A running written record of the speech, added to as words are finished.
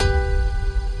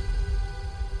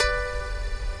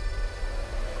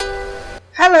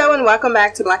and welcome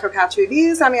back to Black Girl Couch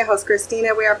Reviews. I'm your host,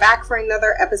 Christina. We are back for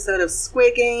another episode of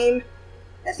Squid Game.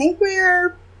 I think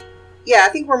we're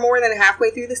more than halfway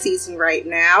through the season right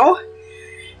now.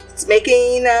 It's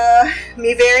making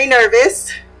me very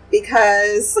nervous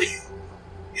because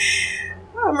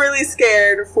I'm really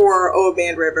scared for Old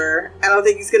Man River. I don't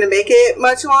think he's going to make it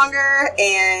much longer,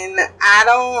 and I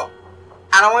don't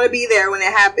want to be there when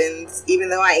it happens, even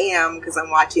though I am, because I'm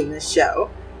watching this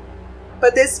show.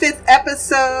 But this 5th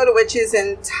episode, which is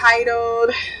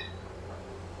entitled,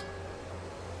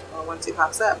 once it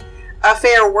pops up, A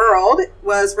Fair World,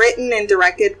 was written and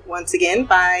directed once again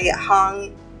by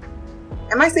Hong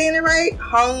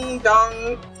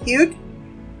Dong-hyuk.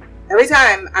 Every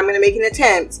time I'm going to make an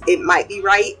attempt, it might be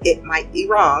right, it might be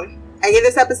wrong. I give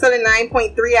this episode a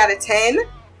 9.3 out of 10.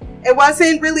 It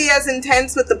wasn't really as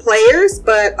intense with the players,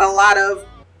 but a lot of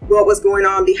what was going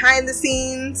on behind the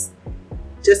scenes.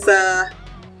 Just a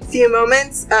few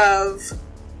moments of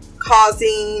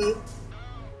causing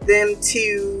them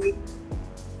to,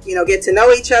 get to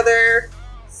know each other,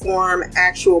 form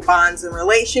actual bonds and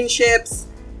relationships.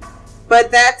 But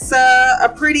that's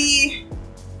a pretty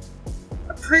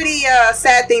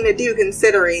sad thing to do,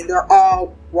 considering they're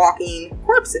all walking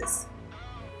corpses.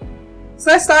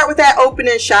 So let's start with that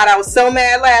opening shot. I was so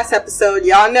mad last episode.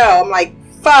 Y'all know. I'm like,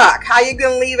 fuck, how you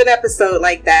gonna leave an episode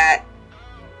like that?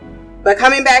 But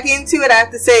coming back into it, I have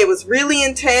to say it was really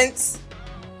intense.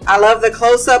 I love the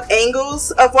close-up angles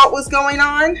of what was going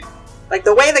on. Like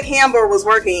the way the camera was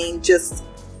working, just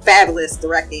fabulous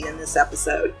directing in this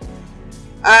episode.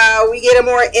 We get a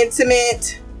more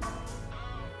intimate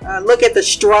look at the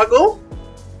struggle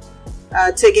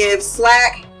to give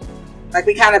slack. Like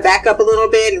we kind of back up a little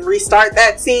bit and restart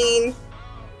that scene.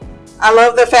 I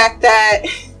love the fact that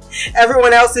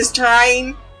everyone else is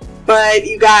trying, but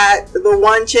you got the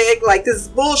one chick like, this is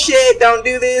bullshit, don't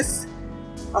do this.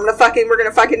 We're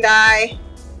gonna fucking die.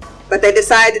 But they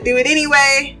decide to do it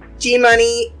anyway.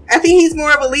 G-Money, I think he's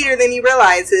more of a leader than he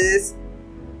realizes.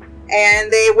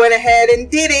 And they went ahead and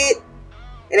did it.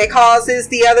 And it causes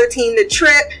the other team to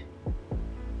trip.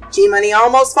 G-Money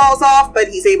almost falls off, but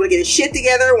he's able to get his shit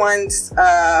together once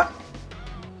I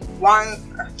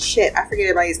forget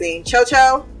everybody's name.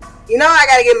 Cho-Cho. I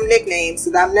gotta give them nicknames,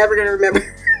 so I'm never gonna remember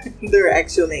their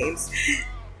actual names.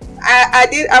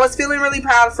 I was feeling really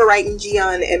proud for writing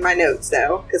Jiyeon in my notes,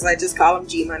 though, because I just call him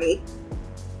G-Money.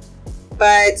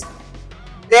 But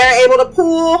they're able to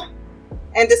pull,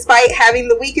 and despite having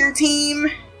the weaker team,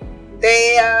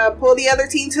 they pull the other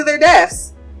team to their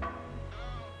deaths.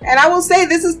 And I will say, I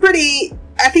think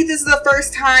this is the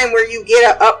first time where you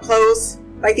get up close.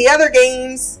 Like the other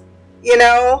games, you're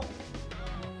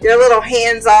a little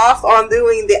hands off on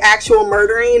doing the actual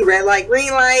murdering, red light,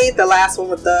 green light, the last one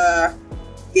with the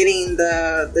getting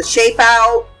the shape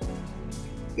out.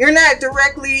 You're not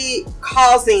directly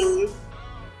causing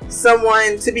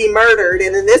someone to be murdered,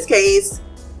 and in this case,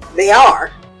 they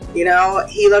are.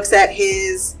 He looks at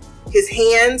his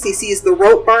hands, he sees the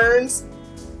rope burns.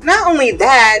 Not only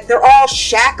that, they're all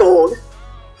shackled,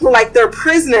 like they're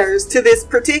prisoners to this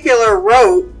particular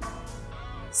rope.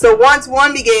 So once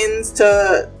one begins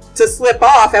to slip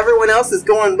off, everyone else is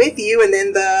going with you, and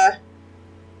then the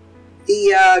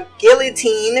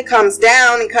guillotine comes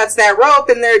down and cuts that rope,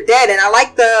 and they're dead. And I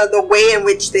like the way in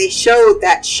which they showed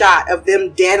that shot of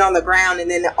them dead on the ground, and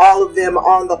then all of them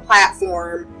on the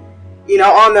platform,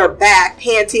 on their back,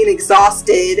 panting,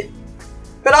 exhausted,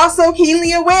 but also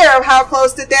keenly aware of how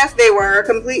close to death they were,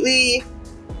 completely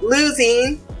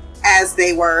losing as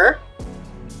they were.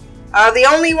 The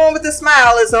only one with a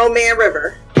smile is Old Man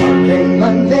River.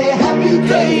 Monday, happy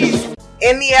days.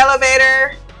 In the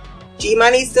elevator,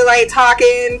 G-Money still ain't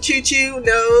talking. Choo-Choo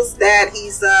knows that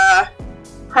he's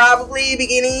probably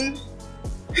beginning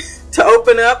to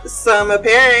open up some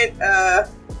apparent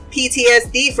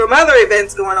PTSD from other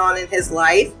events going on in his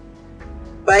life.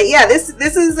 But yeah, this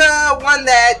is one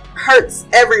that hurts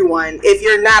everyone if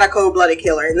you're not a cold-blooded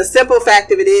killer. And the simple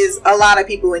fact of it is, a lot of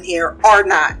people in here are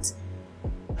not.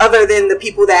 Other than the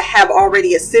people that have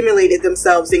already assimilated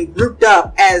themselves and grouped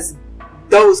up as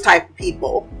those type of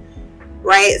people.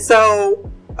 Right? So,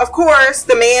 of course,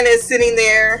 the man is sitting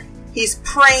there. He's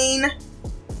praying.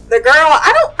 The girl,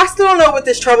 I still don't know what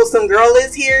this troublesome girl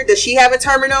is here. Does she have a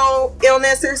terminal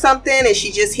illness or something? Is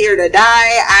she just here to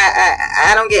die?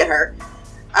 I don't get her.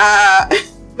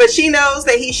 But she knows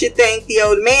that he should thank the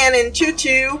old man and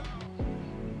Choo-Choo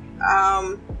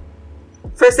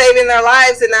for saving their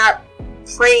lives and not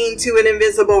praying to an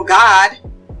invisible God,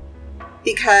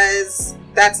 because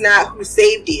that's not who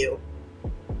saved you.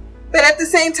 But at the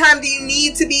same time, do you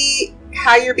need to be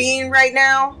how you're being right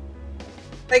now?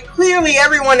 Like, clearly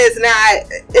everyone is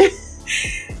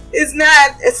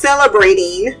not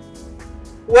celebrating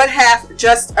what hath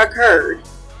just occurred.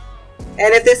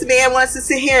 And if this man wants to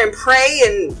sit here and pray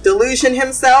and delusion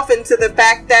himself into the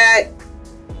fact that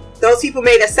those people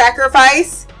made a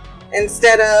sacrifice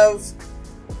instead of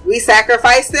we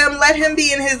sacrifice them, let him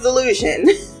be in his delusion.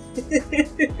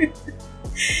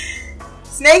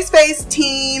 Snake's Face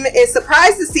team is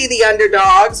surprised to see the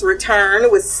underdogs return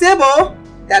with Sybil.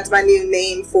 That's my new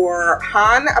name for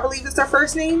Han, I believe is her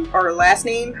first name or last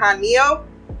name, Han Neo,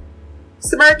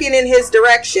 smirking in his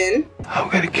direction. I'm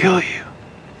gonna kill you.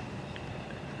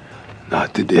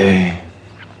 Not today.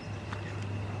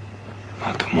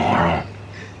 Not tomorrow.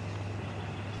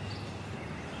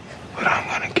 But I'm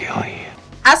gonna kill you.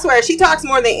 I swear, she talks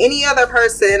more than any other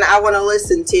person I want to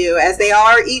listen to as they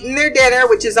are eating their dinner,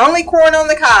 which is only corn on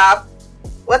the cob.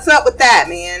 What's up with that,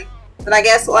 man? But I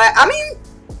guess,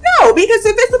 no, because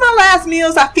if it's my last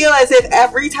meals, I feel as if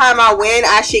every time I win,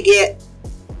 I should get,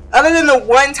 other than the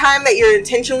one time that you're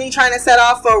intentionally trying to set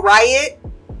off a riot,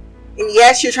 and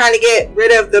yes, you're trying to get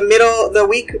rid of the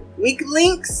weak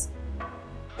links,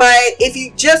 but if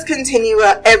you just continue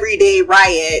a everyday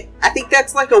riot, I think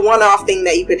that's like a one-off thing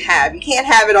that you could have. You can't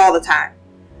have it all the time.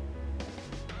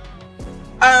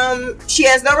 She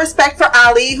has no respect for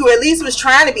Ali, who at least was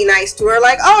trying to be nice to her.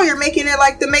 Like, oh, you're making it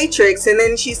like the Matrix. And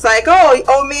then she's like,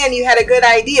 oh man, you had a good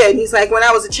idea. And he's like, when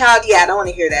I was a child, yeah, I don't want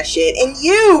to hear that shit. And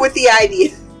you with the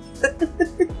idea.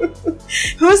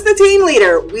 Who's the team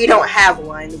leader? We don't have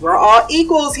one. We're all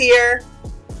equals here.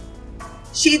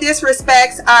 She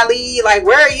disrespects Ali. Like,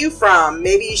 where are you from?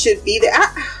 Maybe you should be there.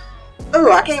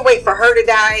 I can't wait for her to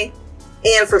die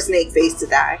and for Snakeface to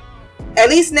die. At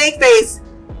least Snakeface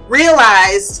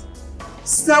realized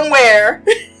somewhere,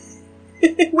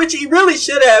 which he really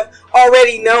should have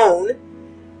already known,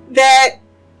 that,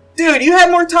 dude, you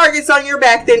have more targets on your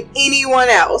back than anyone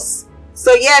else.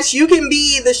 So yes, you can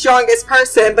be the strongest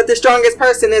person, but the strongest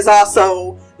person is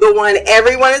also the one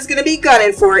everyone is going to be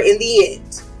gunning for in the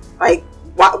end. Like,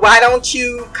 why don't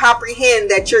you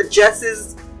comprehend that you're just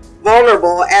as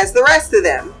vulnerable as the rest of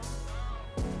them?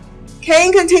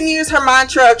 Kane continues her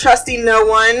mantra of trusting no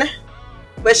one,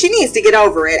 but she needs to get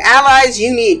over it. Allies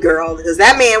you need, girl, because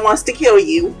that man wants to kill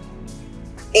you.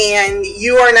 And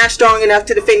you are not strong enough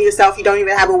to defend yourself. You don't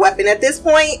even have a weapon at this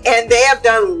point. And they have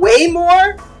done way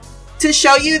more to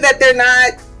show you that they're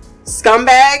not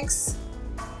scumbags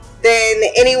than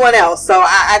anyone else. So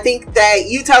I think that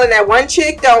you telling that one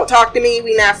chick, don't talk to me,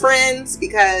 we not friends,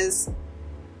 because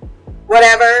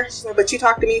whatever. But you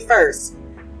talk to me first.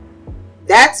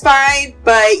 That's fine,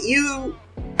 but you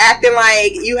acting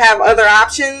like you have other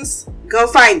options, go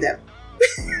find them.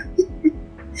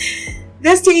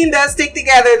 This team does stick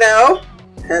together though,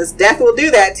 because death will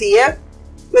do that to you.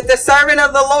 With the servant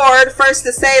of the Lord first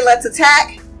to say, let's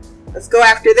attack. Let's go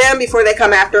after them before they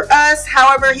come after us.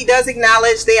 However, he does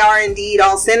acknowledge they are indeed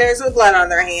all sinners with blood on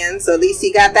their hands, so at least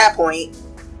he got that point.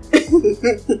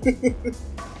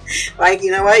 Like,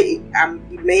 you know what, you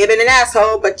may have been an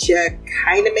asshole, but you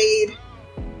kind of made...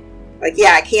 Like,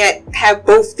 yeah, I can't have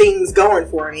both things going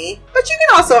for me. But you can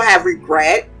also have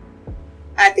regret,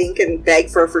 I think, and beg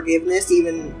for forgiveness,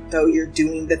 even though you're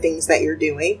doing the things that you're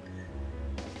doing.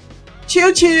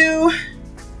 Choo Choo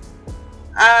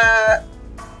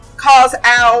calls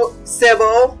out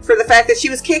Sybil for the fact that she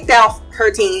was kicked off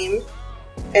her team,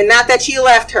 and not that she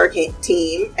left her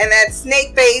team, and that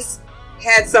Snakeface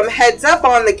had some heads up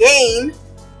on the game,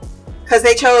 because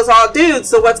they chose all dudes,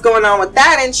 so what's going on with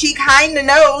that? And she kind of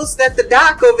knows that the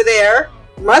doc over there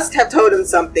must have told him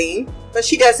something, but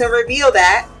she doesn't reveal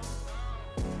that.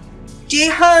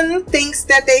 Ji-hun thinks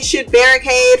that they should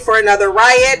barricade for another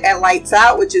riot at Lights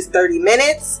Out, which is 30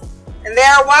 minutes. And they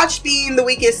are watched as the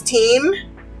weakest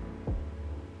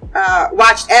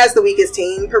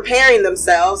team, preparing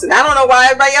themselves. And I don't know why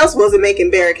everybody else wasn't making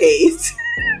barricades.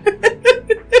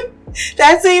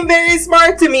 That seemed very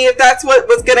smart to me if that's what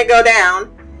was going to go down.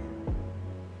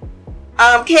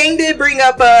 Kang did bring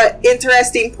up an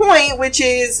interesting point, which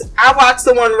is I watched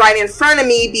someone right in front of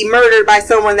me be murdered by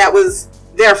someone that was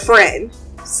their friend.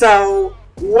 So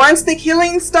once the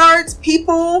killing starts,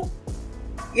 people,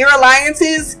 your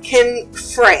alliances can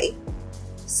fray.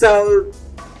 So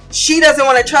she doesn't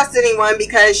want to trust anyone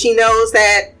because she knows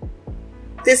that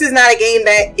this is not a game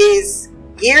that is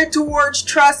geared towards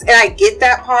trust, and I get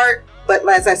that part, but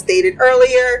as I stated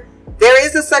earlier, there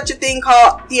is such a thing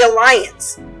called the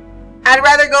alliance. I'd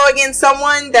rather go against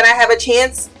someone that I have a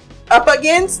chance up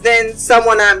against than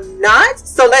someone I'm not,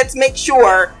 so let's make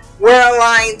sure we're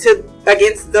aligned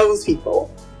against those people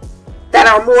that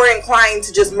are more inclined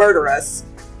to just murder us.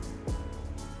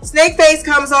 Snakeface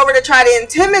comes over to try to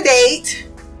intimidate,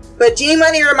 but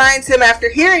G-Money reminds him after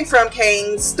hearing from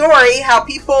Kang's story how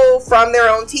people from their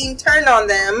own team turned on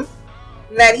them,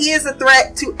 and that he is a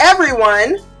threat to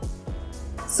everyone.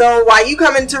 So while you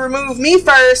come in to remove me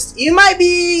first, you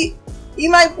might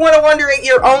want to wonder at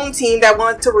your own team that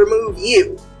want to remove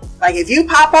you. Like, if you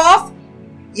pop off,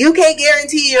 you can't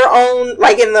guarantee your own,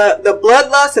 like in the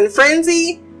bloodlust and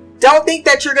frenzy, don't think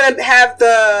that you're going to have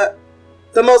the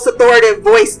most authoritative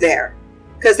voice there.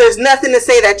 Because there's nothing to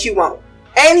say that you won't.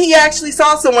 And he actually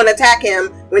saw someone attack him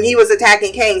when he was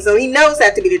attacking Kang, so he knows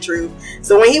that to be the truth.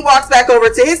 So when he walks back over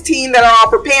to his team that are all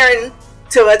preparing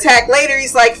to attack later,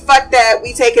 he's like, fuck that,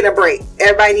 we taking a break.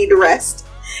 Everybody need to rest.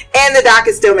 And the doc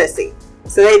is still missing.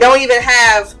 So they don't even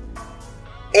have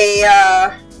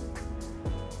a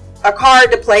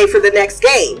card to play for the next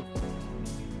game.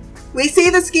 We see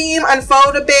the scheme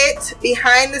unfold a bit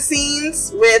behind the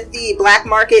scenes with the black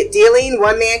market dealing,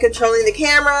 one man controlling the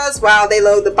cameras while they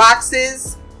load the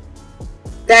boxes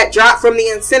that drop from the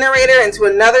incinerator into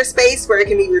another space where it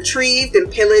can be retrieved and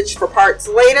pillaged for parts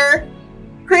later.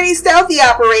 Pretty stealthy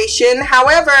operation,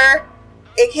 however,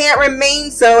 it can't remain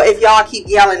so if y'all keep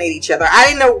yelling at each other. I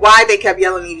didn't know why they kept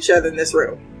yelling at each other in this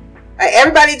room.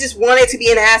 Everybody just wanted to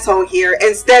be an asshole here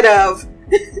instead of...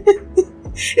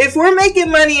 If we're making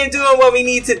money and doing what we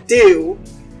need to do,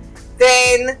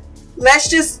 then let's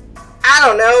just, I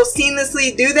don't know,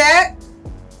 seamlessly do that.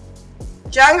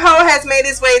 Jung-Ho has made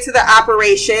his way to the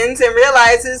operations and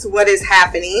realizes what is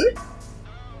happening.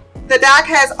 The doc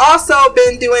has also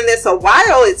been doing this a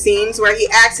while, it seems, where he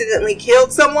accidentally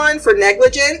killed someone for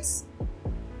negligence.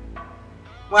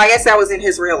 Well, I guess that was in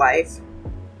his real life.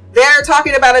 They're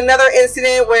talking about another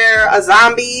incident where a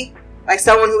zombie, like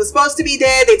someone who was supposed to be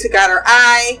dead, they took out her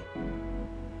eye.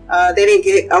 They didn't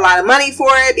get a lot of money for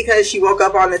it because she woke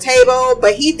up on the table.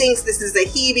 But he thinks this is a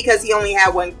he because he only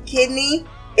had one kidney.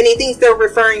 And he thinks they're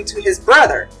referring to his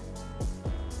brother.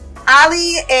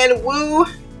 Ali and Wu.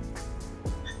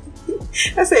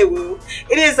 I say Wu.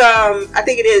 It is, I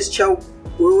think it is Cho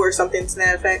Wu or something to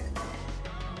that effect.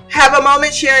 Have a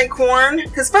moment sharing corn.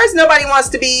 Because first nobody wants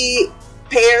to be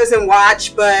pairs and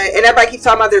watch, and everybody keeps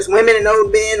talking about there's women and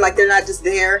old men, like they're not just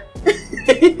there.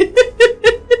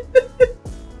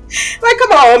 Like,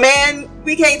 come on, man,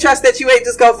 we can't trust that you ain't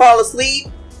just gonna fall asleep,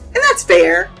 and that's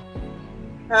fair.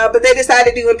 But they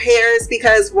decided to do in pairs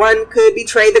because one could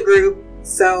betray the group,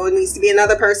 so it needs to be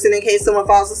another person in case someone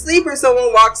falls asleep or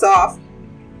someone walks off.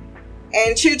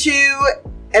 And Choo Choo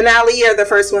and Ali are the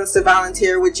first ones to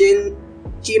volunteer with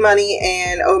G-Money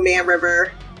and Old Man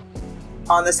River.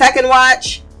 On the second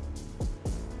watch,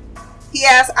 he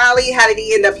asked Ali how did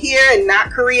he end up here and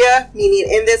not Korea,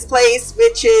 meaning in this place,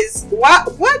 which is what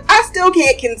I still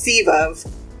can't conceive of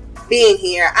being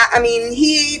here. I mean,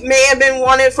 he may have been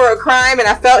wanted for a crime, and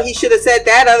I felt he should have said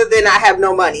that other than I have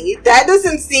no money. That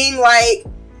doesn't seem like,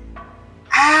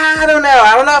 I don't know.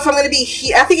 I don't know if I'm going to be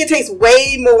here. I think it takes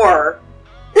way more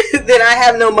than I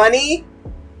have no money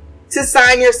to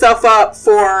sign yourself up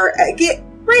for,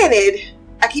 granted,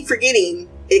 I keep forgetting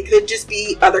it could just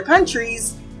be other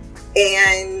countries,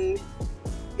 and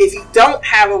if you don't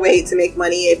have a way to make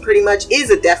money, it pretty much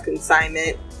is a death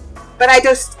consignment. But I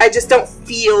just don't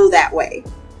feel that way,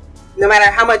 no matter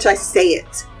how much I say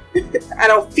it. I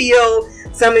don't feel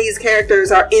some of these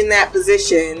characters are in that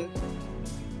position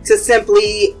to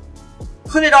simply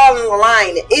put it all on the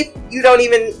line if you don't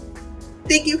even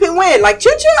think you can win. Like Choo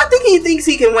Choo, I think he thinks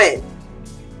he can win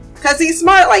because he's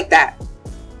smart like that.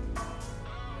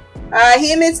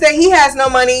 He admits that he has no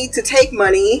money to take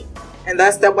money, and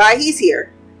thus why he's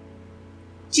here.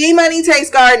 G-Money takes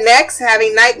guard next,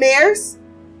 having nightmares.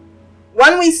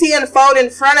 One we see unfold in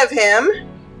front of him.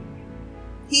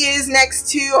 He is next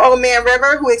to Old Man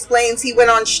River, who explains he went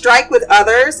on strike with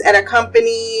others at a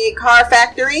company car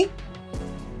factory.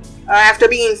 After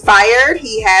being fired,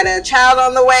 he had a child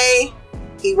on the way.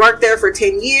 He worked there for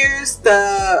 10 years.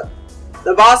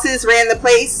 The bosses ran the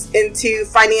place into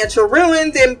financial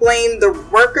ruin and blamed the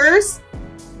workers.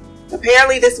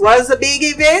 Apparently this was a big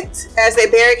event as they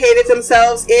barricaded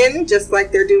themselves in, just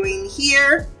like they're doing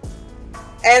here.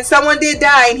 And someone did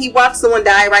die, and he watched someone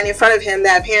die right in front of him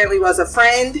that apparently was a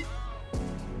friend.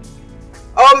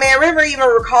 Old Man River even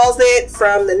recalls it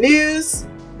from the news,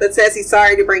 but says he's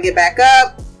sorry to bring it back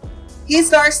up. He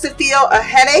starts to feel a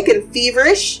headache and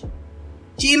feverish.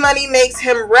 G-Money makes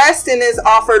him rest and is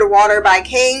offered water by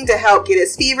Kang to help get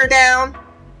his fever down.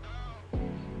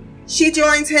 She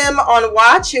joins him on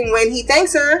watch, and when he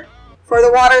thanks her for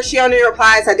the water, she only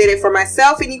replies, "I did it for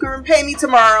myself and you can repay me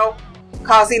tomorrow,"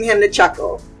 causing him to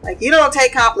chuckle. Like, you don't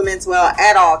take compliments well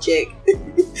at all, chick.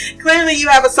 Clearly you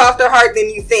have a softer heart than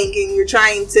you think, and you're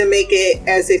trying to make it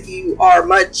as if you are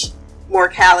much more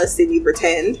callous than you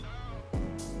pretend.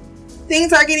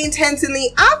 Things are getting tense in the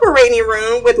operating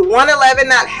room, with 111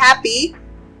 not happy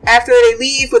after they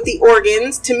leave with the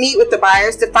organs to meet with the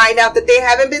buyers to find out that they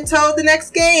haven't been told the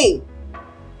next game.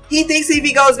 He thinks if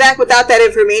he goes back without that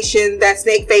information, that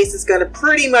Snakeface is going to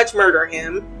pretty much murder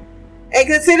him. And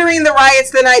considering the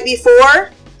riots the night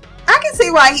before, I can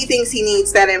see why he thinks he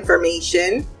needs that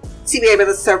information to be able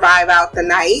to survive out the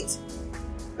night.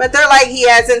 But they're like, he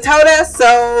hasn't told us,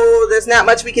 so there's not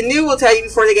much we can do. We'll tell you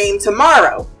before the game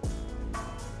tomorrow.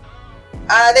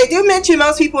 They do mention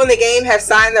most people in the game have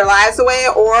signed their lives away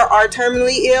or are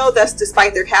terminally ill, thus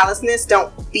despite their callousness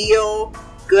don't feel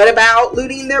good about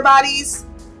looting their bodies.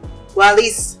 Well, at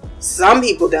least some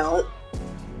people don't.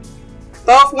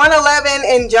 Both 111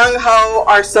 and Jung Ho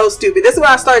are so stupid. This is when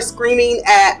I started screaming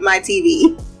at my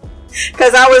TV.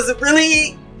 Because I was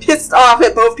really pissed off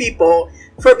at both people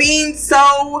for being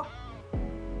so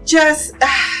just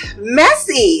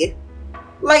messy.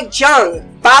 Like,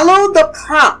 Jung, follow the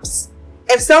prompts.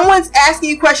 If someone's asking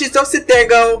you questions, don't sit there and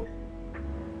go,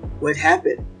 what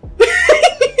happened?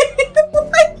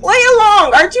 Like, play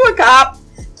along. Aren't you a cop?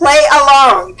 Play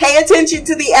along. Pay attention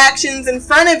to the actions in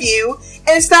front of you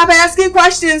and stop asking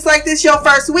questions like this your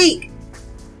first week.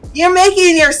 You're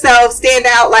making yourself stand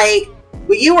out like,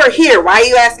 well, you were here. Why are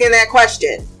you asking that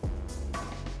question?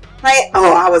 Like,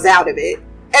 oh, I was out of it.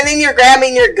 And then you're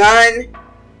grabbing your gun.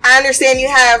 I understand you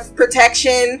have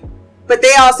protection, but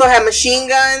they also have machine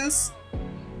guns,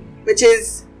 which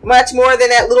is much more than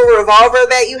that little revolver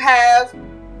that you have.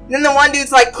 And then the one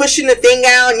dude's like pushing the thing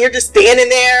out and you're just standing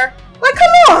there. Like,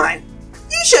 come on.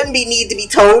 You shouldn't need to be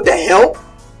told to help.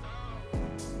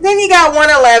 Then you got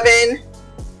 111,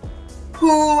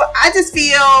 who I just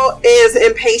feel is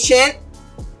impatient.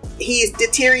 He's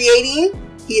deteriorating.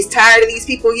 He's tired of these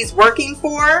people he's working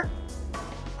for.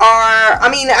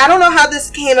 I don't know how this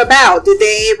came about. Did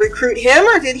they recruit him,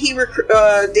 or did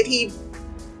he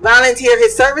volunteer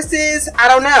his services? I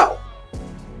don't know.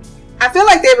 I feel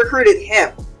like they recruited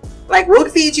him. Like, we'll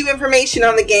feed you information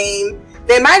on the game.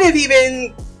 They might have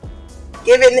even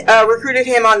recruited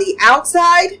him on the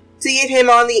outside to get him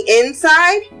on the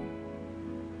inside.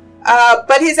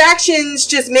 But his actions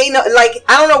just made I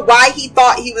don't know why he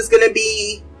thought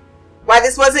why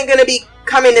this wasn't going to be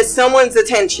coming to someone's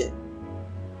attention.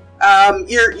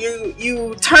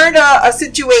 You turned a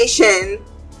situation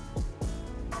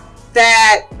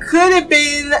that could have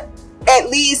been at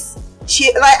least,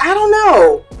 I don't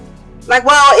know. Like,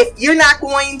 well, if you're not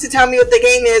going to tell me what the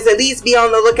game is, at least be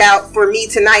on the lookout for me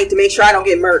tonight to make sure I don't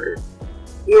get murdered.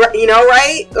 You know,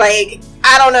 right? Like,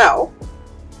 I don't know.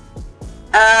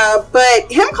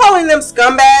 But him calling them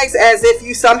scumbags as if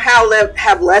you somehow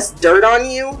have less dirt on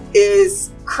you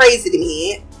is crazy to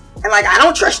me. And like, I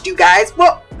don't trust you guys.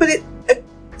 Well, but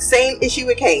same issue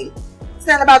with Kane. It's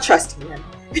not about trusting them.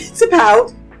 It's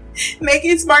about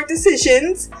making smart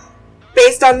decisions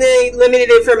based on the limited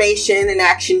information and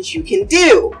actions you can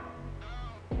do.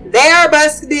 They are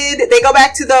busted. They go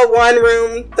back to the one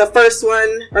room, the first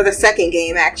one, or the second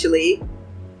game, actually.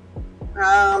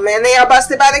 And they are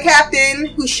busted by the captain,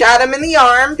 who shot him in the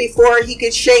arm before he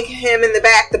could shake him in the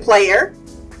back, the player.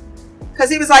 Because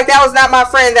he was like, that was not my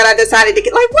friend that I decided to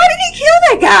kill. Like, why did he kill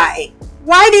that guy?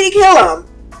 Why did he kill him?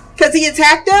 Because he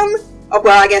attacked him? Oh,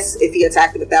 well, I guess if he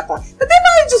attacked him at that point. But they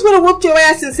probably just would have whooped your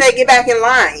ass and said, get back in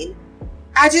line.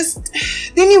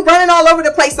 Then you running all over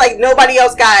the place like nobody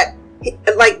else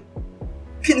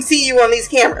can see you on these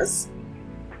cameras.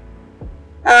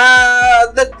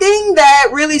 The thing that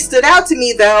really stood out to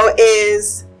me, though,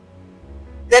 is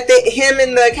that him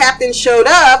and the captain showed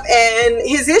up, and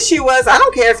his issue was, I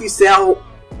don't care if you sell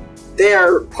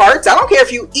their parts. I don't care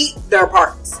if you eat their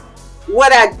parts.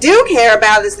 What I do care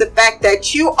about is the fact that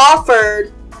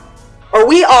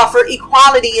we offer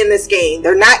equality in this game.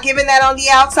 They're not giving that on the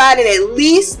outside, and at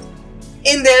least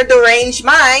in their deranged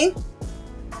mind.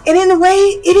 And in a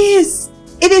way, it is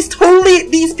totally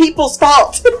these people's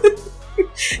fault.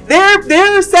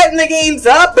 They're setting the games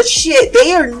up, but shit,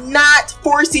 they are not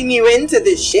forcing you into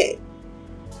this shit.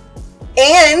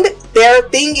 And their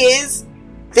thing is,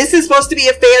 this is supposed to be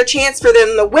a fair chance for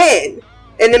them to win.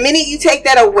 And the minute you take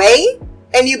that away,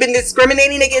 and you've been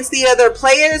discriminating against the other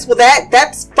players, well,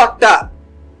 that's fucked up.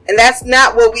 And that's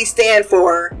not what we stand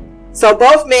for. So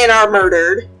both men are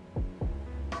murdered.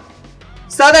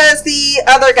 So does the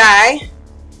other guy.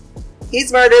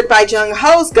 He's murdered by Jung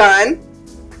Ho's gun.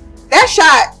 That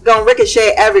shot gonna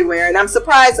ricochet everywhere, and I'm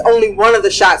surprised only one of the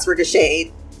shots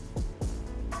ricocheted.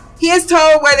 He is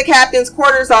told where the captain's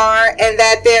quarters are and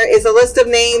that there is a list of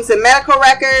names and medical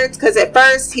records, because at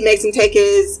first he makes him take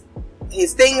his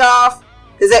thing off.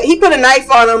 Because he put a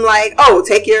knife on him like, oh,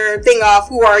 take your thing off.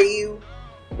 Who are you?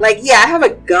 Like, yeah, I have a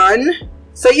gun.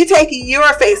 So you take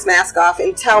your face mask off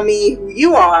and tell me who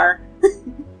you are.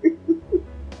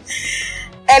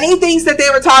 And he thinks that they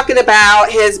were talking about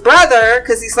his brother,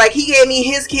 because he's like, he gave me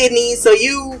his kidneys, so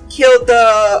you killed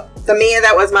the man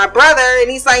that was my brother. And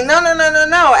he's like,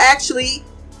 no. Actually,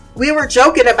 we were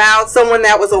joking about someone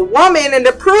that was a woman, and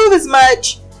to prove as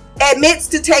much, admits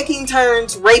to taking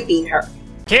turns raping her.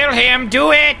 Kill him,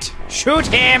 do it! Shoot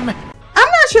him! I'm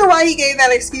not sure why he gave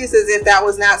that excuse, as if that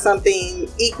was not something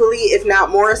equally, if not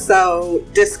more so,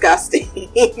 disgusting. And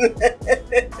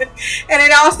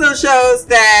it also shows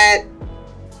that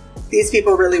these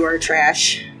people really were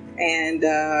trash. And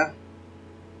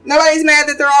nobody's mad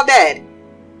that they're all dead.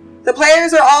 The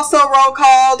players are also roll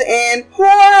called, and poor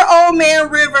old man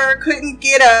River couldn't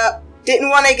get up. Didn't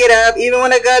want to get up, even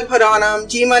when a gun put on him.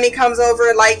 G-Money comes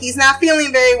over like he's not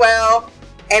feeling very well.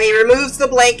 And he removes the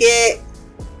blanket.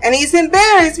 And he's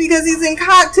embarrassed because he's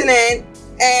incontinent.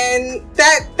 And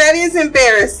that is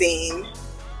embarrassing.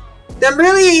 They're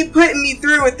really putting me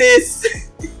through with this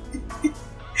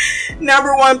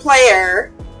number one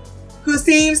player who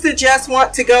seems to just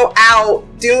want to go out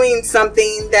doing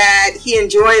something that he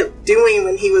enjoyed doing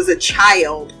when he was a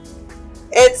child.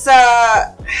 It's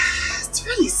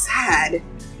really sad.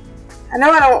 I know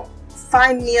I don't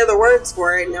find any other words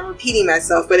for it, and I'm repeating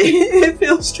myself, but it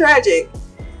feels tragic.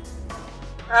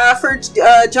 For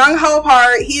Jung Ho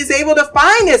part, he is able to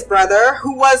find his brother,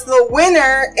 who was the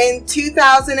winner in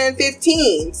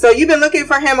 2015. So you've been looking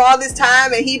for him all this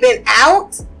time, and he been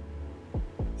out?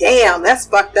 Damn, that's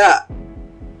fucked up.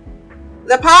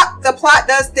 The plot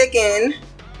does thicken,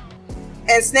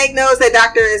 and Snake knows that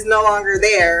Doctor is no longer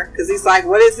there, because he's like,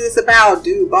 what is this about?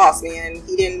 Dude, boss, man.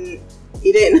 He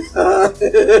didn't.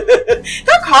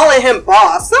 They're calling him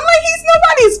boss. I'm like, he's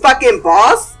nobody's fucking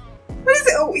boss. What is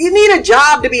it? You need a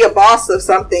job to be a boss of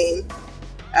something.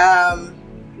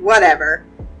 Whatever.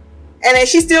 And then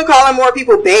she's still calling more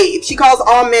people babe. She calls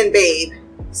all men babe.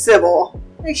 Sybil.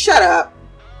 Like, shut up.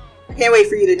 I can't wait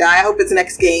for you to die. I hope it's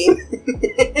next game.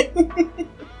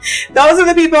 Those are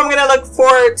the people I'm going to look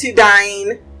forward to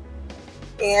dying.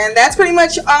 And that's pretty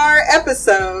much our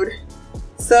episode.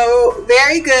 So,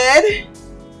 very good.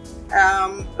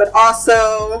 But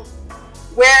also,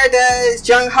 where does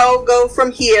Jung Ho go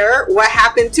from here? What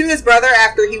happened to his brother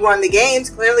after he won the games?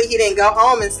 Clearly, he didn't go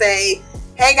home and say,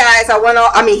 hey guys,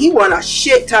 he won a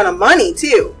shit ton of money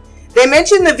too. They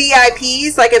mentioned the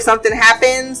VIPs, like if something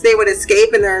happens, they would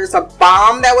escape and there's a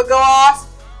bomb that would go off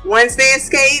once they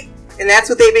escape. And that's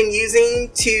what they've been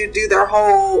using to do their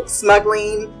whole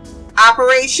smuggling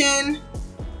operation.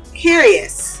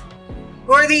 Curious.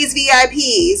 Who are these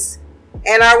VIPs?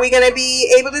 And are we going to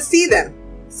be able to see them?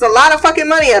 It's a lot of fucking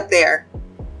money up there.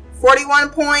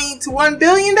 $41.1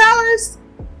 billion?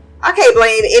 I can't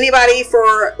blame anybody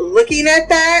for looking at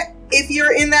that if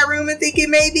you're in that room and thinking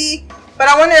maybe. But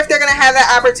I wonder if they're going to have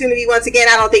that opportunity once again.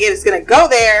 I don't think it's going to go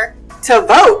there to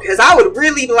vote, because I would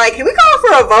really be like, can we call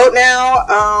for a vote now?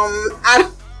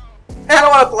 I don't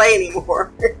want to play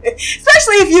anymore.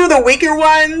 Especially if you're the weaker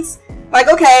ones. Like,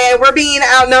 okay, we're being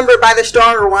outnumbered by the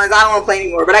stronger ones. I don't want to play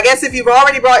anymore. But I guess if you've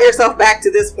already brought yourself back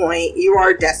to this point, you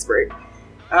are desperate.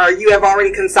 Or you have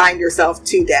already consigned yourself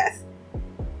to death.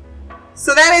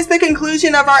 So that is the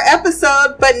conclusion of our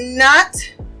episode, but not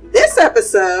this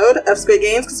episode of Squid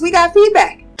Games, because we got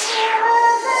feedback.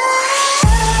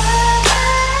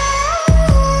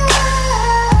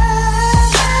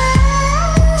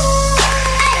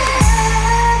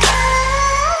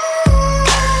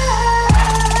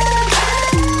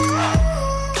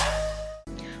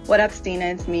 What up, Stina?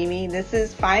 It's Mimi. This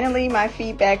is finally my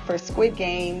feedback for Squid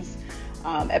Games,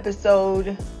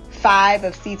 episode 5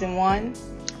 of season 1.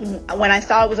 When I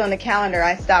saw it was on the calendar,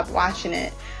 I stopped watching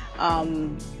it.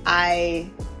 I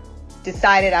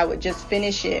decided I would just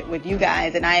finish it with you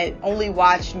guys, and I had only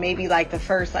watched maybe like the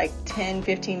first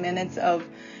 10-15 minutes of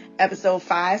episode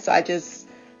 5, so I just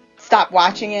stopped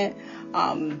watching it.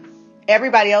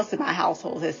 Everybody else in my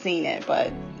household has seen it,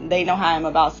 but they know how I'm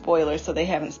about spoilers, so they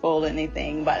haven't spoiled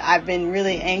anything. But I've been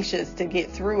really anxious to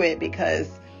get through it because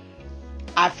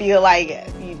I feel like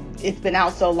it's been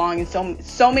out so long and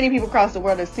so many people across the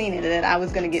world have seen it that I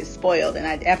was going to get spoiled, and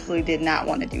I absolutely did not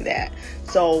want to do that.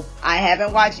 So I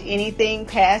haven't watched anything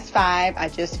past 5. I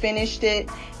just finished it,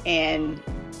 and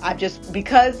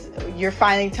because you're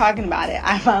finally talking about it,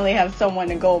 I finally have someone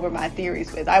to go over my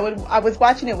theories with. I was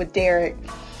watching it with Derek,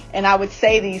 and I would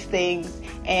say these things,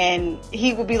 and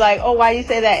he would be like, oh, why you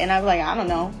say that? And I'd be like, I don't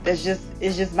know. It's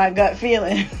just my gut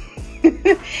feeling.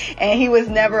 And he was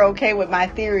never okay with my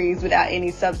theories without any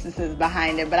substances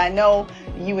behind it. But I know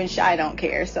you and Shy don't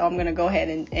care. So I'm going to go ahead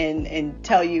and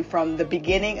tell you from the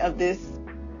beginning of this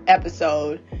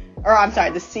episode, or I'm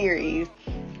sorry, the series,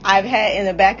 I've had in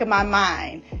the back of my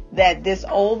mind that this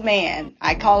old man,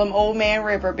 I call him Old Man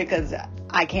River because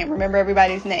I can't remember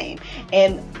everybody's name.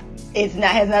 And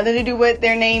has nothing to do with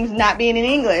their names not being in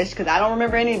English, because I don't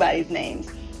remember anybody's names.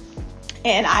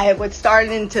 And I was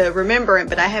starting to remember it,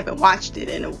 but I haven't watched it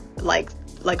in like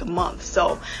a month.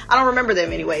 So I don't remember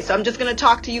them anyway. So I'm just going to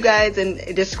talk to you guys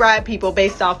and describe people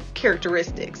based off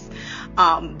characteristics.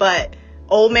 But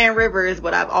Old Man River is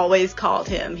what I've always called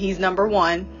him. He's number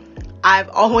one. I've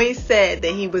always said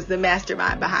that he was the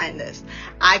mastermind behind this.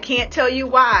 I can't tell you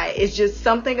why. It's just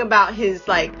something about his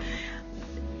like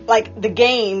the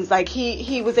games. Like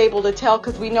he was able to tell,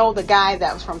 because we know the guy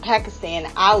that was from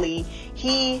Pakistan, Ali,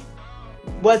 he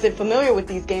wasn't familiar with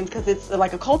these games because it's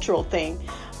like a cultural thing.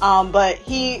 But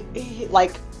he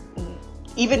like,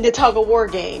 even the tug of war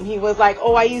game, he was like,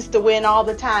 oh, I used to win all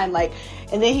the time. Like,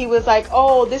 and then he was like,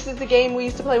 oh, this is the game we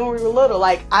used to play when we were little.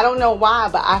 Like, I don't know why,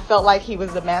 but I felt like he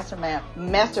was the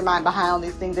mastermind behind all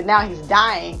these things. And now he's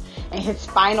dying, and his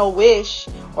final wish,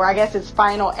 or I guess his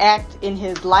final act in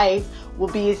his life, will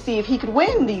be to see if he could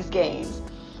win these games.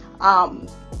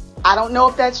 I don't know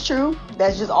if that's true.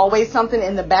 That's just always something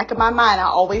in the back of my mind. I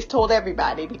always told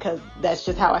everybody, because that's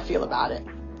just how I feel about it.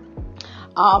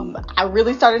 I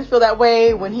really started to feel that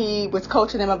way when he was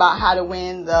coaching them about how to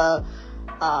win the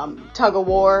tug of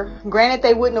war. Granted,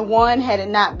 they wouldn't have won had it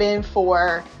not been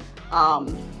for,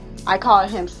 I call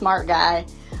him Smart Guy,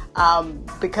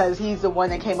 because he's the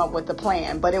one that came up with the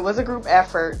plan. But it was a group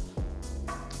effort.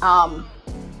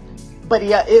 But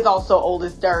he is also old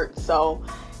as dirt, so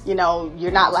you know,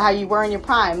 you're not how you were in your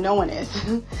prime. No one is.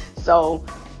 So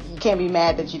you can't be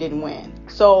mad that you didn't win.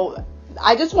 So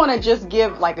I just want to just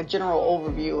give like a general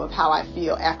overview of how I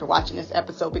feel after watching this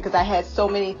episode, because I had so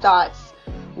many thoughts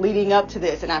leading up to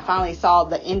this, and I finally saw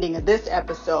the ending of this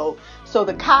episode. So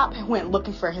the cop went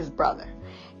looking for his brother.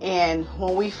 And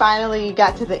when we finally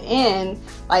got to the end,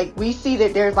 like, we see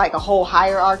that there's like a whole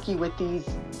hierarchy with these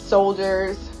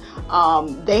soldiers.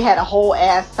 They had a whole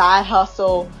ass side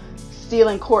hustle,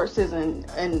 stealing corpses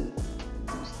and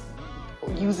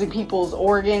using people's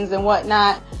organs and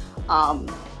whatnot.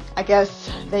 I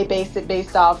guess they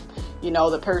based off, you know,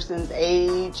 the person's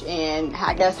age and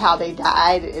I guess how they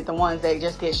died. The ones that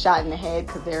just get shot in the head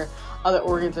because their other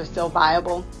organs are still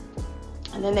viable.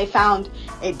 And then they found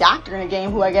a doctor in the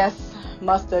game who I guess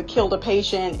must have killed a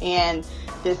patient and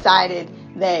decided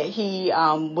that he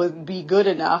would be good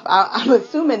enough. I'm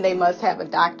assuming they must have a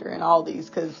doctor in all these,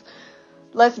 because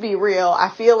let's be real, I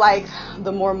feel like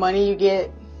the more money you get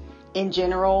in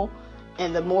general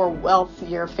and the more wealth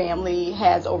your family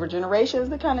has over generations,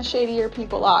 the kind of shadier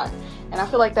people are. And I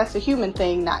feel like that's a human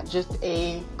thing, not just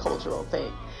a cultural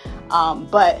thing.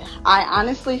 But I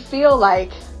honestly feel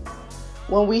like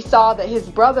when we saw that his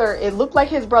brother, it looked like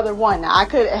his brother won. Now, I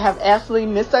could have absolutely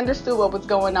misunderstood what was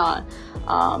going on.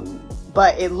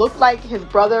 But it looked like his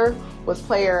brother was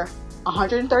player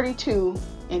 132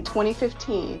 in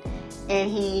 2015.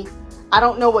 And I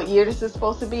don't know what year this is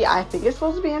supposed to be. I think it's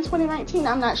supposed to be in 2019.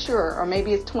 I'm not sure. Or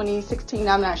maybe it's 2016.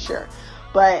 I'm not sure.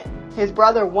 But his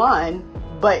brother won,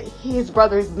 but his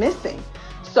brother's missing.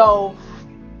 So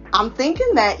I'm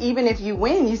thinking that even if you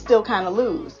win, you still kind of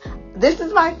lose. This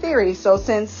is my theory. So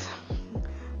since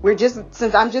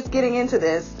I'm just getting into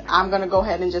this, I'm going to go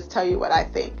ahead and just tell you what I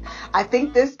think. I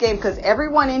think this game, because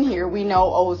everyone in here we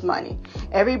know owes money.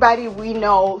 Everybody we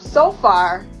know so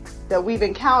far that we've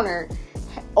encountered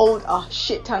owed a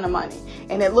shit ton of money.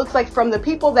 And it looks like from the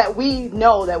people that we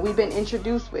know that we've been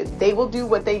introduced with, they will do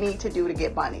what they need to do to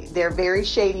get money. They're very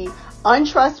shady,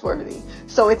 untrustworthy.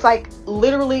 So it's like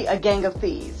literally a gang of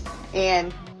thieves.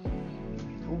 And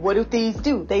what do thieves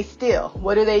do? They steal.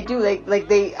 What do?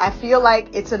 I feel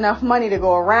like it's enough money to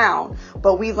go around,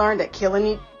 but we learned that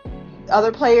killing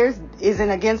other players isn't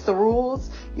against the rules.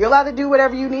 You're allowed to do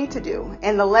whatever you need to do.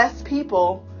 And the less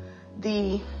people,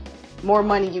 the more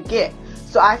money you get.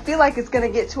 So I feel like it's going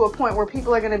to get to a point where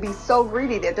people are going to be so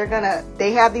greedy that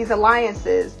they have these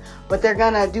alliances, but they're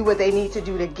going to do what they need to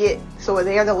do to get, so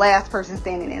they're the last person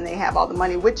standing and they have all the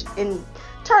money, which in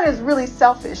turn is really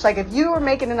selfish. Like, if you are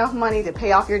making enough money to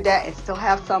pay off your debt and still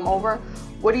have some over,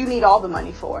 what do you need all the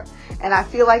money for? And I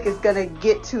feel like it's going to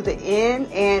get to the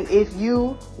end, and if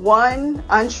you won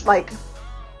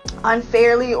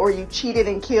unfairly, or you cheated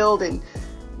and killed and,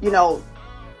 you know,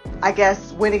 I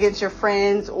guess went against your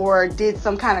friends or did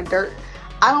some kind of dirt,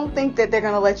 I don't think that they're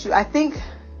going to let you. I think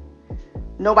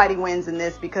nobody wins in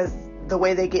this because the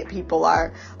way they get people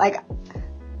are like,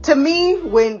 to me,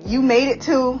 when you made it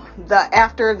to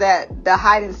after the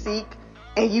hide and seek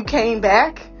and you came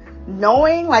back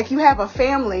knowing like you have a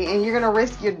family and you're going to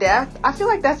risk your death, I feel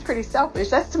like that's pretty selfish.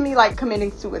 That's to me like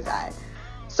committing suicide.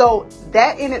 So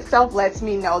that in itself lets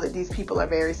me know that these people are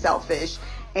very selfish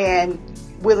and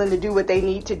willing to do what they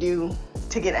need to do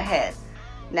to get ahead.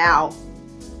 Now,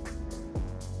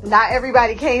 not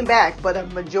everybody came back, but a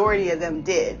majority of them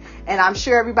did. And I'm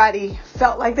sure everybody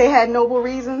felt like they had noble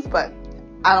reasons, but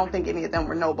I don't think any of them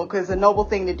were noble, because the noble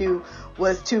thing to do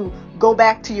was to go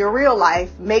back to your real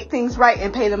life, make things right,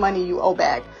 and pay the money you owe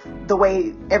back the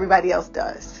way everybody else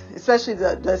does. Especially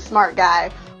the smart guy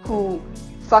who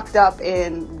fucked up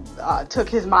and took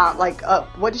his mom, like,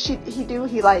 what did he do?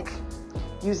 He, like,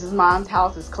 used his mom's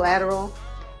house as collateral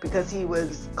because he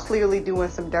was clearly doing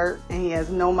some dirt and he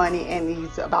has no money and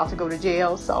he's about to go to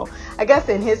jail. So I guess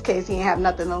in his case, he didn't have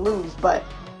nothing to lose. But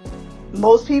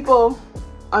most people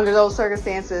under those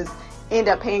circumstances end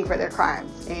up paying for their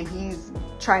crimes, and he's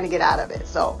trying to get out of it.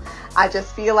 So I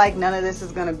just feel like none of this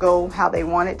is going to go how they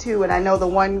want it to. And I know the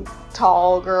one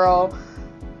tall girl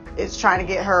is trying to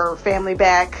get her family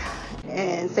back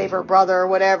and save her brother or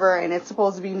whatever, and it's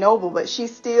supposed to be noble, but she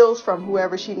steals from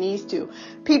whoever she needs to.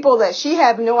 People that she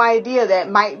have no idea that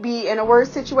might be in a worse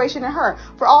situation than her.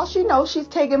 For all she knows, she's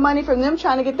taking money from them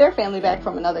trying to get their family back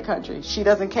from another country. She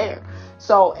doesn't care.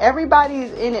 So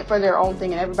everybody's in it for their own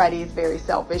thing, and everybody is very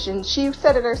selfish. And she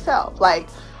said it herself, like,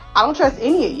 I don't trust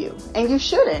any of you, and you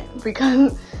shouldn't,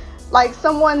 because like,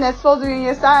 someone that's supposed to be on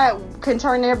your side can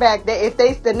turn their back.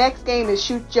 If the next game is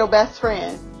shoot your best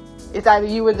friend, it's either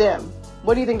you or them.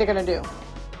 What do you think they're going to do?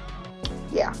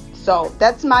 Yeah. So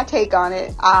that's my take on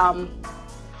it.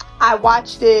 I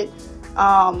watched it,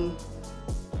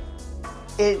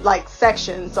 like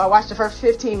sections. So I watched the first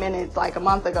 15 minutes like a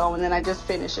month ago, and then I just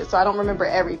finished it. So I don't remember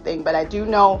everything, but I do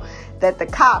know that the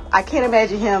cop, I can't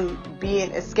imagine him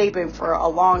escaping for a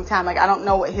long time. Like, I don't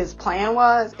know what his plan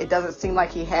was. It doesn't seem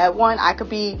like he had one. I could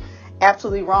be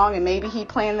absolutely wrong, and maybe he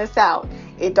planned this out.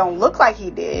 It don't look like he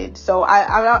did. So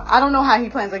I don't know how he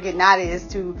plans on getting out of this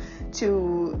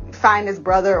to find his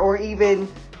brother, or even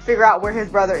figure out where his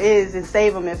brother is and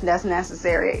save him if that's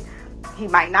necessary. He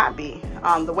might not be.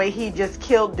 The way he just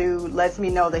killed dude lets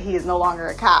me know that he is no longer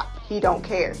a cop. He don't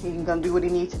care. He's gonna do what he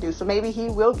needs to do. So maybe he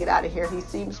will get out of here. He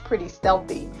seems pretty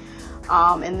stealthy.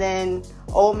 And then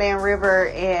Old Man River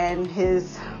and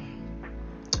his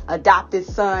adopted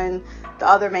son, the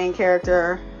other main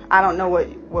character, I don't know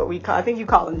what we call, I think you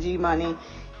call him G Money.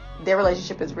 Their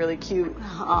relationship is really cute.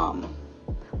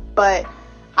 But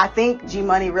I think G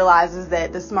Money realizes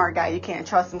that the smart guy, you can't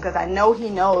trust him, because I know he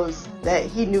knows that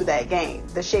he knew that game,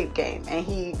 the shape game, and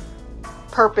he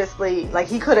purposely, like,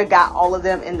 he could have got all of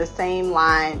them in the same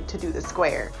line to do the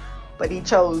square, but he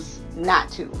chose not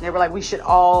to. They were like, we should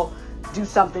all do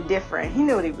something different. He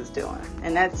knew what he was doing,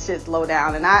 and that's just low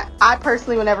down, and I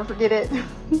personally will never forget it.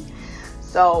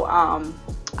 So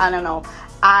I don't know,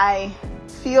 I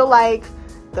feel like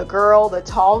the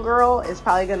tall girl is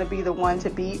probably going to be the one to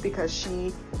beat, because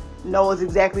she knows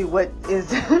exactly what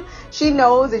is she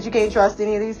knows that you can't trust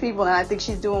any of these people, and I think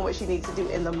she's doing what she needs to do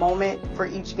in the moment for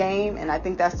each game, and I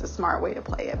think that's the smart way to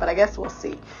play it. But I guess we'll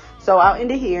see. So I'll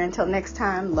end it here. Until next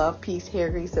time, love, peace, hair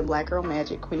grease, and Black Girl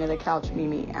Magic. Queen of the Couch,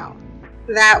 Mimi, out.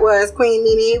 That was Queen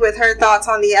Mimi with her thoughts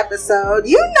on the episode.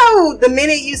 You know, the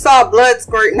minute you saw blood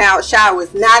squirting out, Shy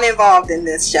was not involved in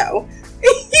this show.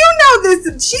 You know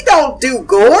this, she don't do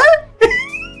gore.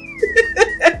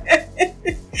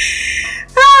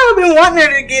 I've been wanting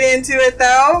her to get into it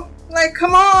though. Like,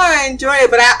 come on, join it.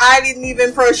 But I didn't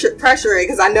even pressure it,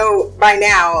 because I know by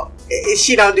now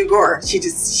she don't do gore. She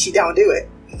don't do it.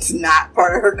 It's not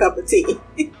part of her cup of tea.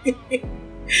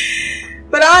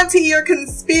 But on to your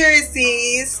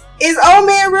conspiracies. Is Old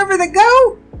Man River the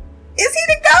GOAT? Is he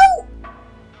the GOAT?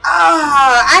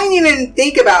 I didn't even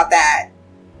think about that.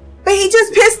 But he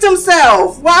just pissed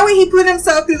himself. Why would he put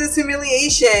himself through this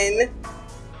humiliation?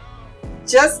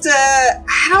 Just to,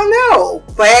 I don't know.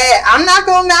 But I'm not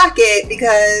going to knock it,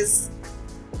 because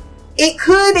it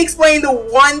could explain the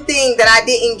one thing that I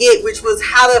didn't get, which was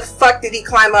how the fuck did he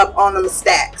climb up on them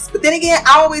stacks? But then again,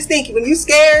 I always think when you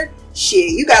scared,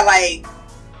 shit, you got like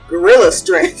gorilla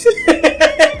strength.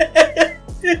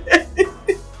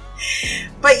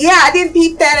 But yeah, I didn't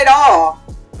peep that at all.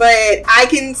 But I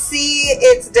can see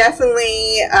it's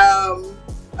definitely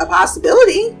a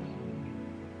possibility.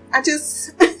 I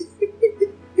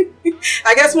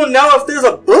guess we'll know if there's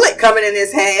a bullet coming in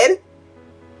his head.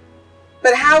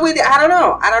 But how would, I don't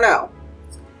know.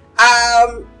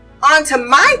 on to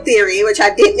my theory, which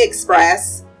I didn't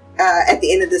express at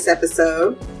the end of this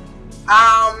episode.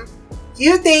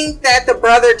 You think that the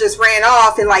brother just ran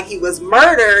off and like he was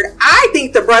murdered. I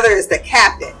think the brother is the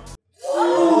captain.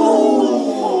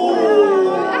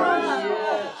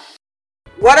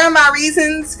 What are my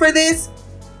reasons for this?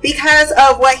 Because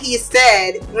of what he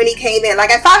said when he came in.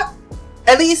 Like, I thought,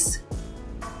 at least,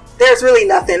 there's really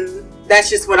nothing. That's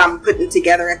just what I'm putting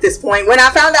together at this point. When I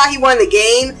found out he won the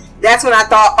game, that's when I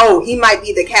thought, oh, he might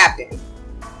be the captain.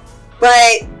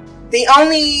 But the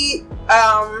only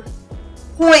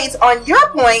points on your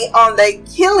point on the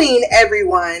killing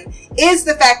everyone is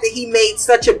the fact that he made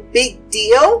such a big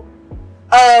deal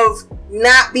of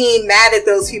not being mad at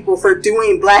those people for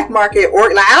doing black market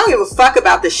or like, I don't give a fuck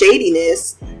about the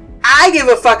shadiness. I give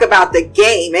a fuck about the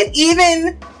game. And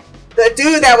even the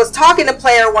dude that was talking to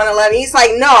player 111, he's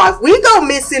like, no, if we go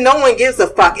missing, no one gives a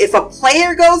fuck. If a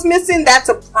player goes missing, that's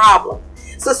a problem.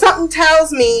 So something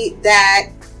tells me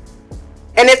that,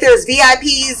 and if there's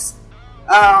VIPs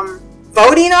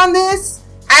voting on this,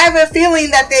 I have a feeling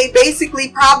that they basically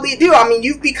probably do. I mean,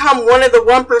 you've become one of the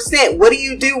 1%. What do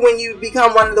you do when you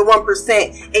become one of the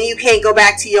 1% and you can't go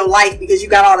back to your life because you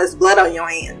got all this blood on your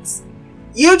hands?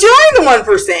 You join the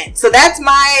 1%. So that's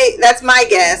my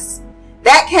guess.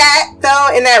 That cat,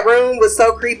 though, in that room was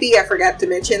so creepy. I forgot to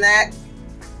mention that.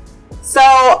 So,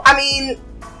 I mean,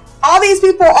 all these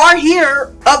people are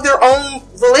here of their own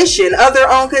volition, of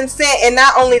their own consent. And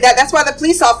not only that, that's why the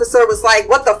police officer was like,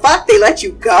 what the fuck? They let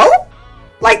you go?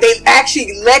 Like, they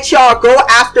actually let y'all go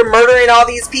after murdering all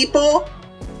these people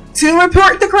to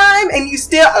report the crime? And you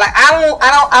still, like,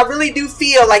 I really do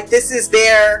feel like this is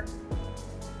their,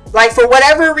 like, for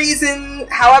whatever reason,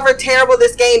 however terrible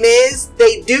this game is,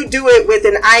 they do it with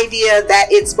an idea that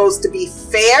it's supposed to be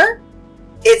fair.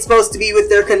 It's supposed to be with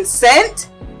their consent.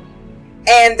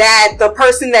 And that the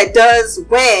person that does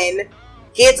win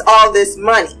gets all this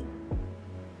money.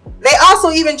 They also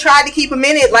even tried to keep him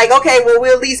in it, like, okay, well,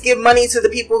 we'll at least give money to the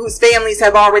people whose families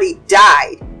have already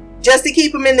died, just to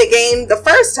keep him in the game the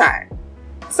first time.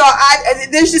 So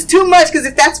there's just too much, because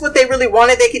if that's what they really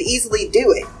wanted, they could easily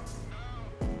do it.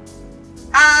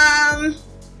 I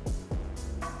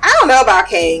don't know about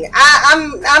Kang.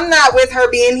 I'm not with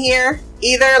her being here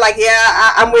either. Like,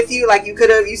 yeah, I'm with you. Like,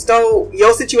 you stole,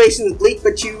 your situation's bleak,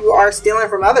 but you are stealing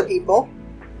from other people.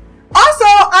 Also,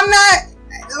 I'm not,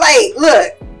 like,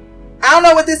 look, I don't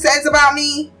know what this says about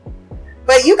me,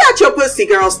 but you got your pussy,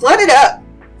 girl. Slut it up.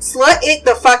 Slut it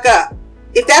the fuck up.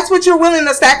 If that's what you're willing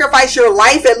to sacrifice your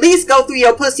life, at least go through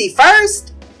your pussy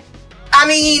first. I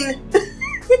mean,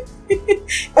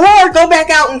 or go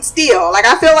back out and steal. Like,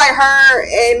 I feel like her,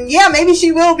 and yeah, maybe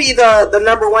she will be the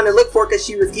number one to look for because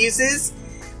she refuses.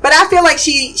 But I feel like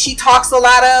she talks a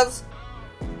lot of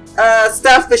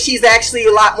stuff, but she's actually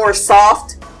a lot more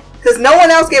soft. Because no one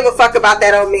else gave a fuck about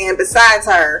that old man besides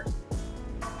her.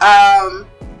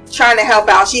 Trying to help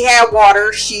out. She had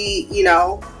water. She, you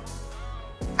know,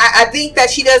 I think that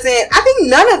she doesn't, I think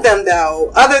none of them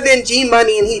though, other than G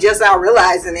Money and he just now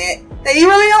realizing it, that you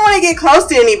really don't want to get close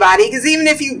to anybody, because even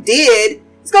if you did,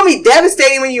 it's going to be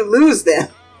devastating when you lose them.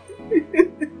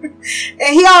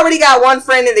 And he already got one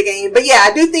friend in the game. But yeah,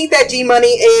 I do think that G Money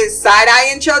is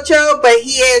side-eyeing Chocho, but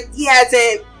he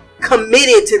hasn't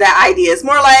committed to that idea. It's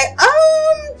more like,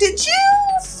 did you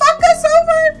fuck us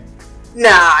over? Nah,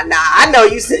 I know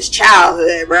you since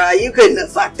childhood, bro. You couldn't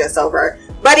have fucked us over.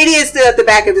 But it is still at the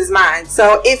back of his mind.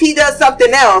 So if he does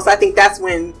something else, I think that's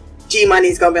when G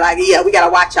Money's gonna be like, yeah, we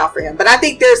gotta watch out for him. But I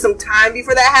think there's some time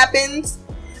before that happens.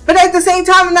 But at the same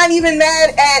time, I'm not even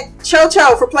mad at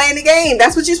Chocho for playing the game.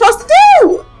 That's what you're supposed to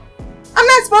do. I'm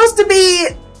not supposed to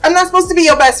be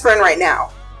your best friend right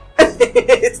now.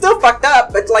 It's still fucked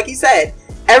up, but like you said,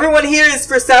 everyone here is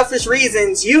for selfish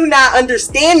reasons. You not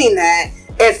understanding that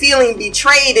and feeling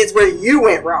betrayed is where you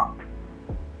went wrong.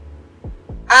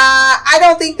 I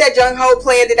don't think that Jung Ho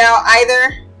planned it out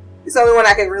either. It's the only one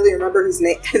I can really remember his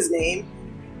name.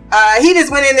 He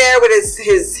just went in there with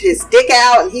his dick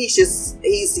out, and he's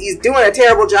doing a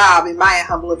terrible job, in my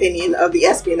humble opinion, of the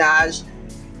espionage.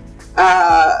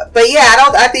 But yeah,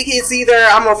 I think it's either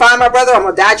I'm gonna find my brother or I'm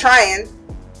gonna die trying.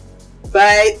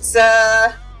 But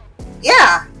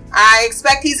yeah, I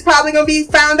expect he's probably gonna be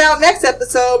found out next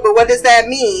episode. But what does that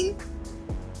mean?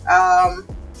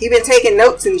 He been taking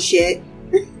notes and shit.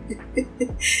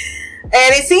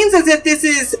 And it seems as if this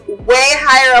is way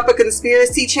higher up a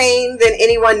conspiracy chain than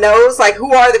anyone knows. Like,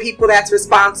 who are the people that's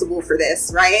responsible for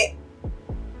this, right?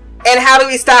 And how do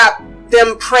we stop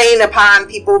them preying upon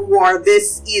people who are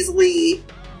this easily,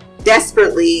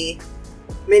 desperately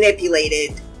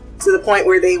manipulated to the point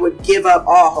where they would give up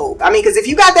all hope? I mean, because if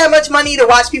you got that much money to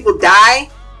watch people die,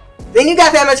 then you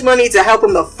got that much money to help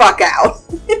them the fuck out.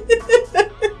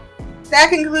 That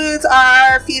concludes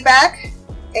our feedback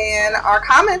and our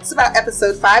comments about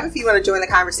episode 5. If you want to join the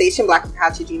conversation,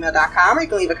 blackfromcouch@gmail.com, or you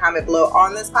can leave a comment below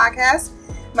on this podcast.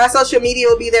 My social media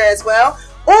will be there as well.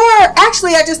 Or,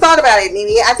 actually, I just thought about it,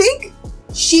 Mimi. I think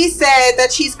she said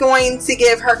that she's going to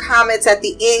give her comments at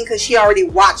the end because she already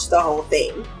watched the whole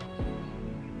thing.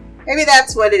 Maybe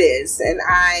that's what it is. And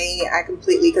I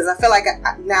completely, because I feel like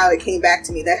now it came back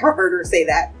to me that I heard her say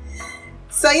that.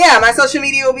 So yeah, my social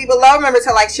media will be below. Remember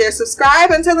to like, share,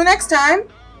 subscribe. Until the next time,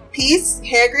 peace,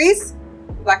 hair grease,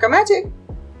 Black Girl Magic.